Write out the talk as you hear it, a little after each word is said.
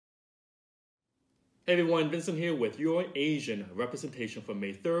Hey everyone, Vincent here with your Asian representation for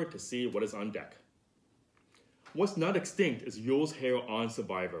May 3rd to see what is on deck. What's not extinct is Yule's Hair on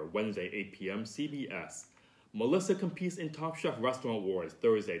Survivor, Wednesday 8 p.m. CBS. Melissa competes in Top Chef Restaurant Wars,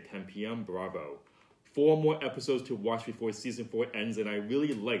 Thursday 10 p.m. Bravo. 4 more episodes to watch before season 4 ends, and I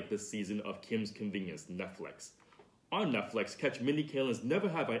really like this season of Kim's Convenience, Netflix. On Netflix, catch Mindy Kaling's Never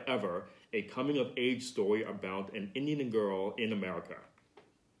Have I Ever, a coming-of-age story about an Indian girl in America.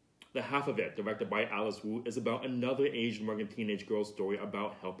 The half of it, directed by Alice Wu, is about another Asian American teenage girl's story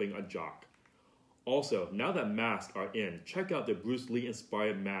about helping a jock. Also, now that masks are in, check out the Bruce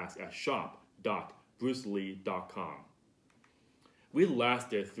Lee-inspired mask at shop.brucelee.com. We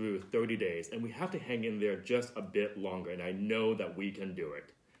lasted through 30 days, and we have to hang in there just a bit longer, and I know that we can do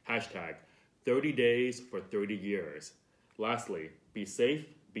it. Hashtag 30 days for 30 years. Lastly, be safe,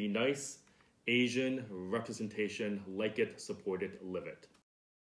 be nice, Asian representation, like it, support it, live it.